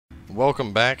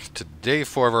Welcome back to day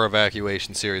 4 of our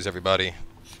evacuation series, everybody.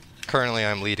 Currently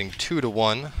I'm leading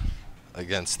 2-1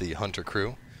 against the Hunter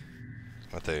crew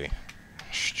with a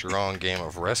strong game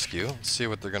of rescue. Let's see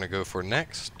what they're going to go for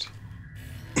next.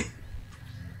 What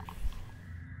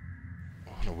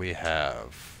do we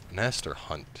have? Nest or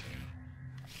hunt?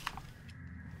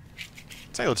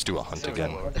 Say let's do a hunt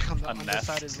again. A nest.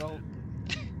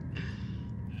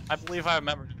 I believe I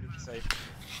remember you say.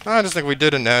 I just think we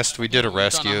did a nest, we did a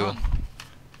rescue.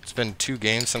 It's been 2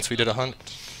 games since we did a hunt.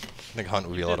 I think hunt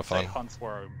would be a lot of fun. Hunts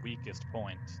were our weakest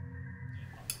point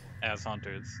as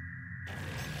hunters.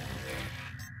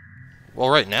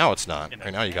 Well, right now it's not.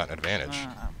 Right now you got an advantage.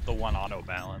 The one auto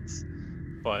balance,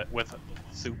 but with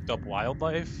souped up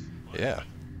wildlife. Yeah.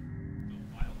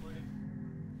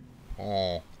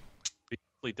 Oh. It's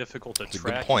really difficult to That's a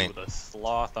track good point. with a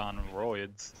sloth on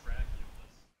roids.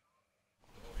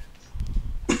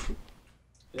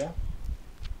 Yeah.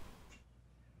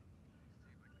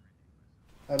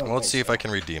 Well, let's see if I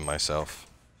can redeem myself.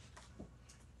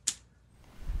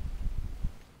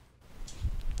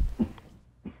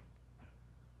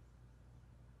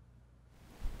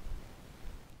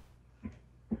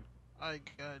 I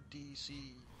got DC.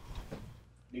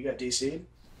 You got DC'd?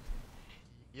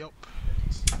 Yup.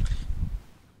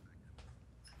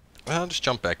 Well, just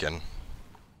jump back in.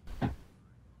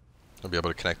 I'll be able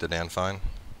to connect to Dan fine.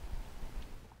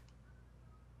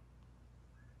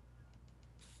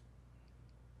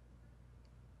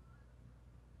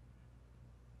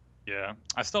 Yeah,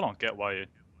 I still don't get why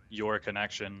your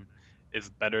connection is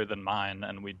better than mine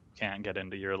and we can't get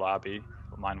into your lobby,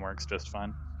 but mine works just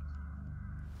fine.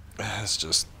 It's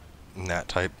just Nat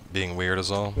type being weird is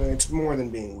all. It's more than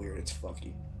being weird, it's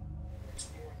fucky.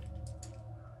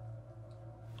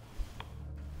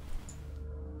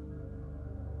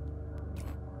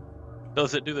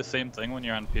 Does it do the same thing when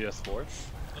you're on PS4?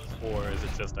 Or is it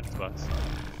just Xbox?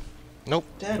 Nope.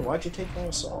 Dad, why'd you take my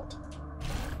assault?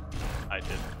 I did.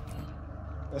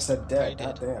 I said Dad, I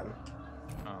not did. Dan.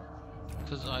 Oh.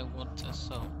 Because I want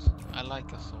assault. I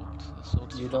like assault.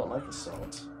 Assault's You fun. don't like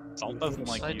assault. Salt doesn't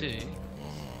like I you. do.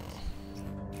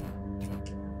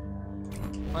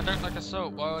 If I don't like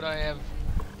assault, why would I have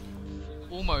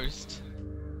almost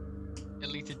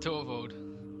deleted Torvald?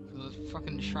 Because there's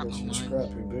fucking shrapnel It's mines. scrap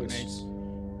your Grenades. boosts.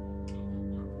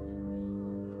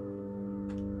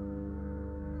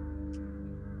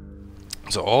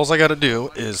 So all I gotta do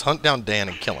is hunt down Dan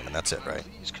and kill him, and that's it, right?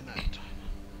 Please connect.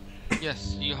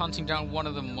 Yes, you're hunting down one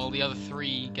of them while the other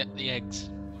 3 get the eggs.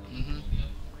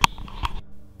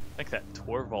 I think that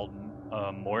Torvald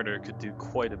mortar could do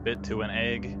quite a bit to an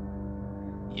egg.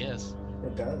 Yes.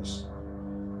 It does.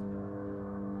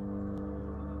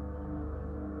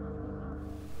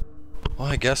 Well,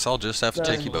 I guess I'll just have to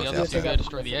take you Well, both the out others can then. go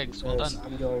destroy the eggs. Well Because done.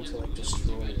 I'm going to like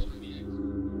destroy it.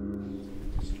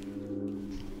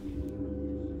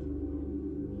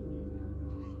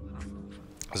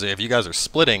 So if you guys are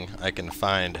splitting, I can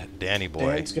find Danny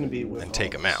Boy Dan's gonna be with and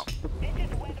take him all of out. us.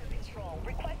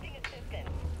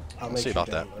 I'll We'll make see sure about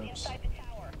that. Dan lives.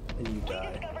 And you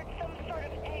die.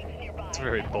 It's a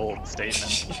very bold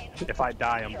statement. If I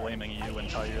die, I'm blaming you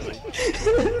entirely.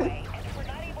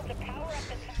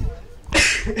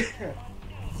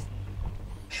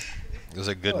 It was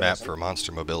a good map for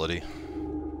monster mobility.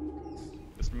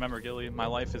 Just remember, Gilly, my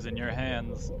life is in your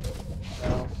hands.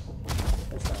 No,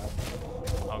 it's not.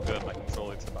 Oh good, my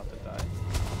controller's about to die.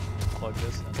 Plug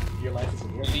this in. Your life is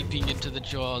in your Leaping into the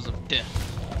jaws of death.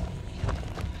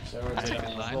 So I take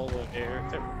have a a line. roll of air.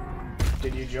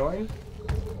 did you join?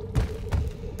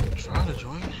 Try to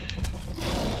join.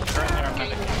 Currently our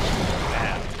medic is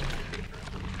bad.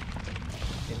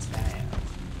 It's bad.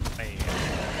 Man.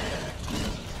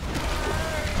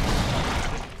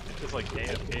 It's just like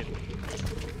AFK.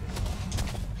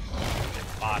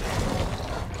 Body.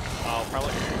 Oh,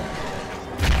 probably.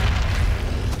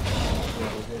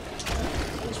 Yeah, we did.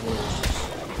 This one was just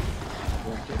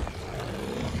working.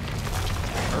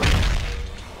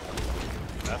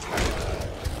 That's right.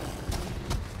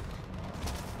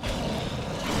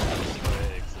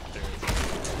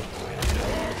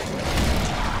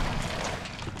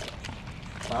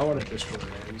 If I want to destroy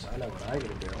eggs, I know what I'm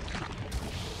gonna do.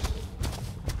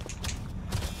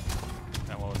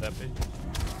 And what would that be?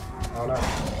 I don't know.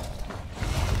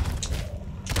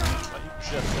 What you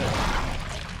just said.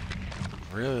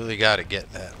 Really gotta get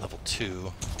that level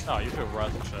 2. Oh, you could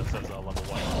run just as a level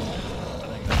 1. I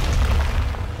think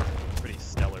that's a pretty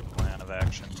stellar plan of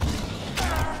action.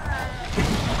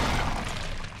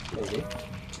 Maybe.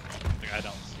 Like, I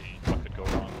don't see what could go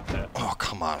wrong with that. Oh,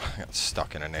 come on. I got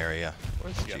stuck in an area.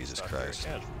 Where's he getting Jesus stuck Christ.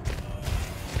 there?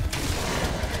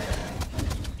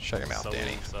 Shut your mouth, So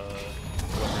Danny. is,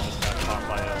 whoever just got caught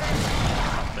by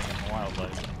something in the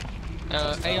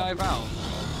wildlife. AI Val.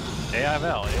 AI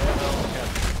Val, yeah, Val, okay.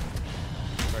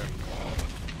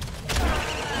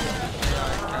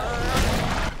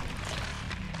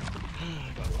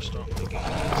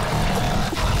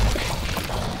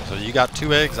 So you got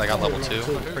 2 eggs, I got level 2.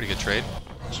 Pretty good trade.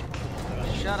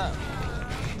 Shut up.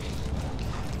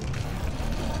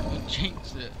 You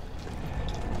jinxed it.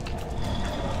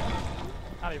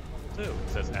 Not even level 2. It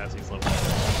says as he's level 2.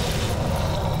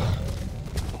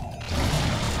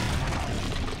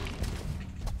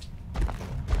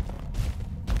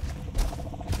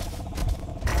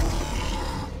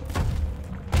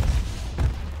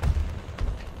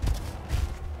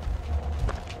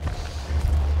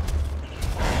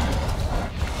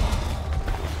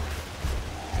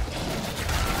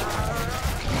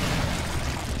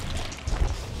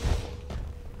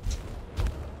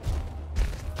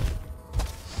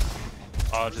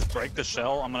 Just break the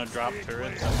shell. I'm gonna drop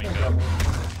turrets and we go.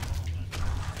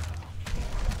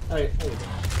 Alright, there you go.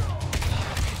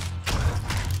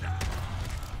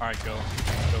 Alright, go.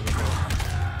 Go, go, go.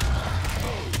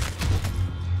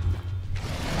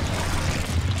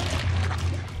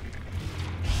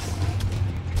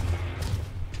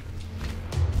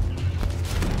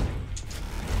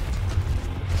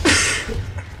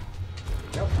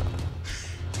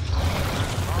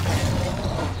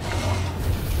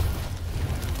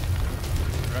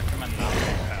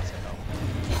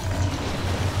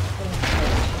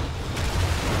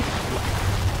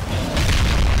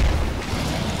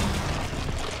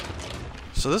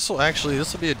 So this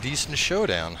will be a decent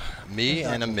showdown. Me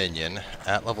and a minion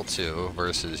at level 2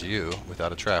 versus you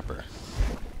without a trapper.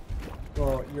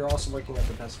 Well, you're also looking at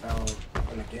the best Val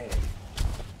in the game.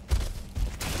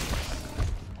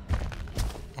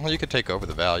 Well, you could take over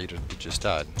the Val, you just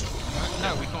died.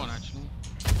 No, we can't actually.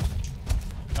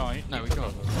 No, we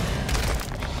can't.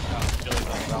 Billy's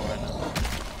on the Val right now.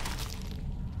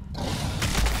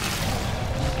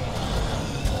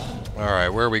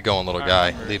 Alright, where are we going, little guy?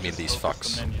 Remember, Leave me just these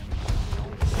focus fucks. the minion.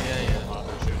 Yeah. Oh,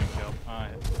 they're shooting kill. Ah,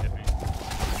 hit me.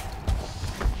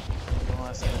 The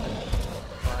last hit.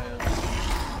 Fire.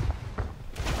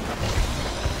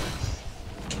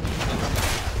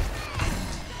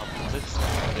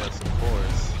 Yes, of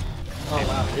course. Oh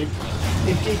wow, it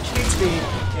keeps me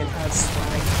and has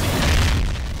swag.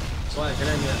 Swag, get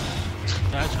in here.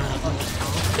 That's right.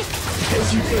 Yes,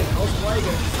 you did. I was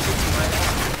flagging.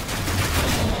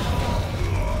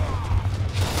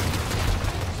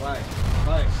 Swag.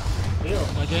 Swag. Deal.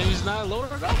 My game is not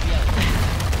loaded up yet.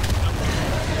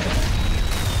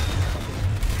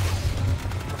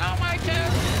 Oh my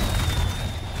god!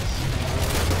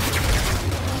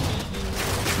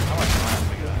 How much time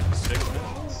we got? 6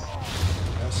 minutes?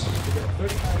 Yes, we got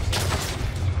 35 seconds.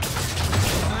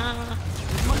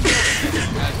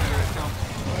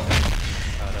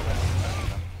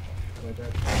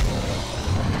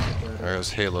 There's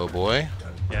Halo Boy.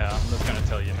 Yeah, I'm just gonna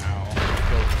tell you now.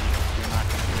 You're not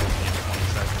gonna be ready in 20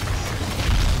 seconds.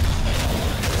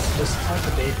 Just talk to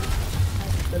David.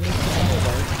 Then we can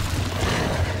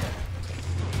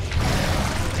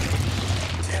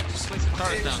Just place the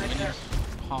turret down, minions.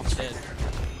 Half dead.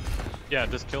 Yeah,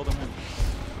 just kill them in.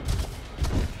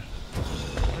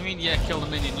 I mean, yeah, kill the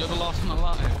minion. You're the last one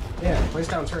alive. Yeah, place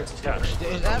down turrets. It's Yeah, covered.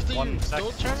 Is after you 1 second.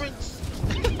 build turrets?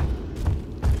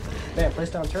 Man, place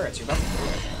down turrets. You're about to do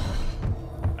it.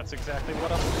 That's exactly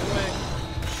what I'm doing.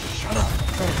 Shut up.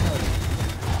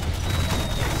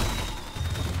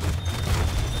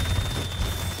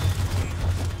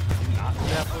 Not do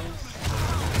that, please.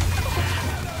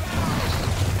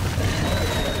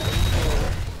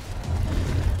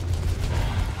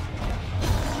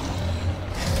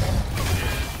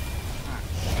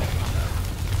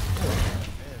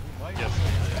 Yes.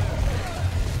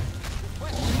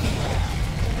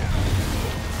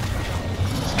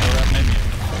 Just kill that minion.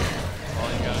 That's all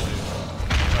you gotta do.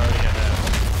 It's already ahead.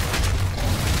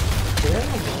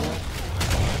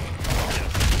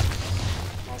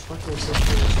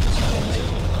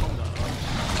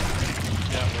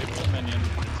 Yeah, wait for the minion.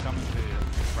 It's coming to you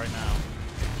right now.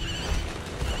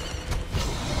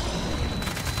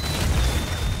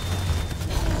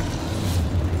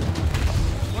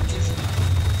 What is it?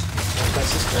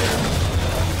 That's just fair.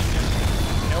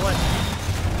 Kill it.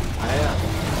 I am.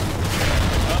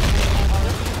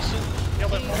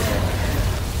 Kill it.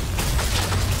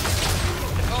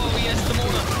 Oh, yes, the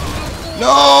mortar.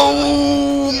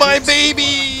 No, my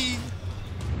baby!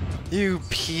 You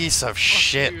piece of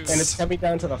shit. you. And it's coming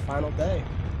down to the final day.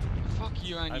 Fuck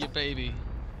you and your baby.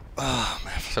 Oh,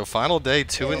 man. So final day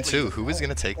 2 and 2. Who is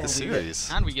gonna take the series?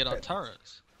 And we get our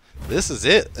turrets. This is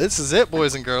it. This is it,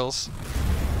 boys and girls.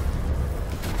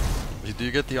 You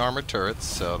do get the armored turrets,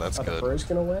 so that's Are the good. Bird's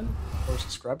gonna win? Or is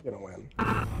the Scrub gonna win?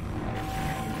 Another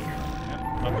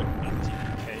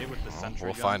 19k with the sentry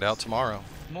We'll find out guns. tomorrow.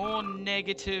 More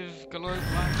negative glow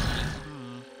black.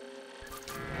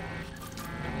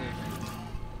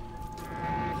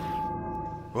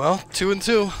 Well, 2 and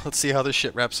 2. Let's see how this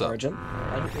shit wraps up. Sergeant,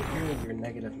 I didn't hear your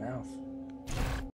negative mouth.